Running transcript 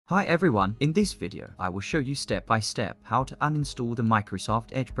Hi everyone, in this video I will show you step by step how to uninstall the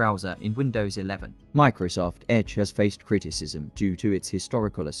Microsoft Edge browser in Windows 11. Microsoft Edge has faced criticism due to its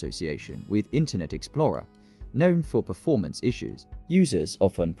historical association with Internet Explorer, known for performance issues. Users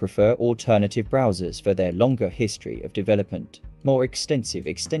often prefer alternative browsers for their longer history of development, more extensive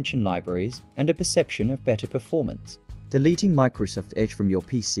extension libraries, and a perception of better performance. Deleting Microsoft Edge from your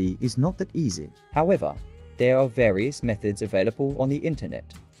PC is not that easy. However, there are various methods available on the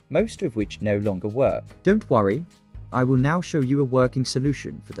internet, most of which no longer work. Don't worry, I will now show you a working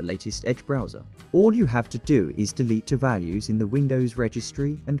solution for the latest Edge browser. All you have to do is delete the values in the Windows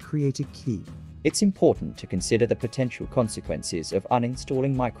registry and create a key. It's important to consider the potential consequences of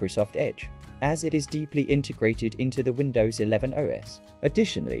uninstalling Microsoft Edge, as it is deeply integrated into the Windows 11 OS.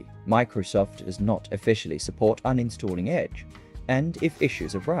 Additionally, Microsoft does not officially support uninstalling Edge, and if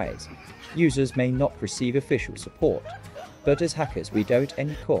issues arise, users may not receive official support. But as hackers, we don't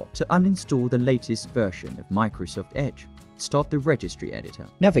end court. To uninstall the latest version of Microsoft Edge, start the registry editor.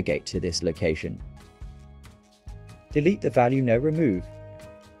 Navigate to this location. Delete the value no remove.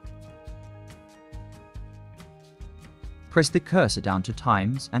 Press the cursor down to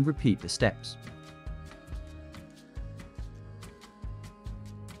times and repeat the steps.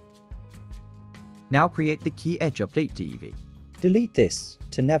 Now create the key Edge Update DV. Delete this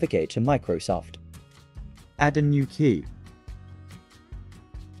to navigate to Microsoft. Add a new key.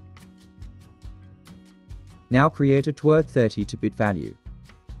 Now create a 32-bit value.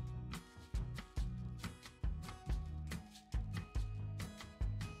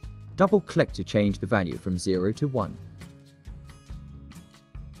 Double-click to change the value from 0 to 1.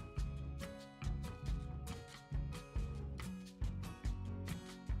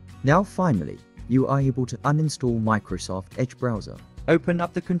 Now finally, you are able to uninstall Microsoft Edge browser. Open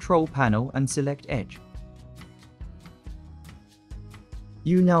up the control panel and select Edge.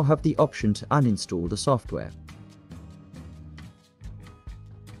 You now have the option to uninstall the software.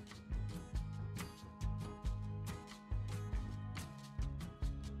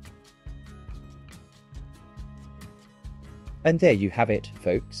 And there you have it,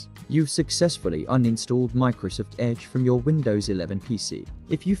 folks. You've successfully uninstalled Microsoft Edge from your Windows 11 PC.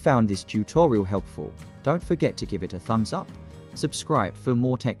 If you found this tutorial helpful, don't forget to give it a thumbs up, subscribe for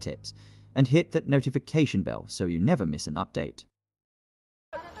more tech tips, and hit that notification bell so you never miss an update.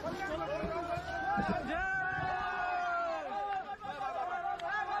 Hãy subscribe cho kênh Ghiền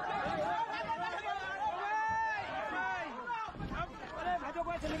Mì Gõ để không bỏ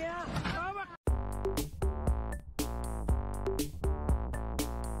lỡ những video hấp dẫn.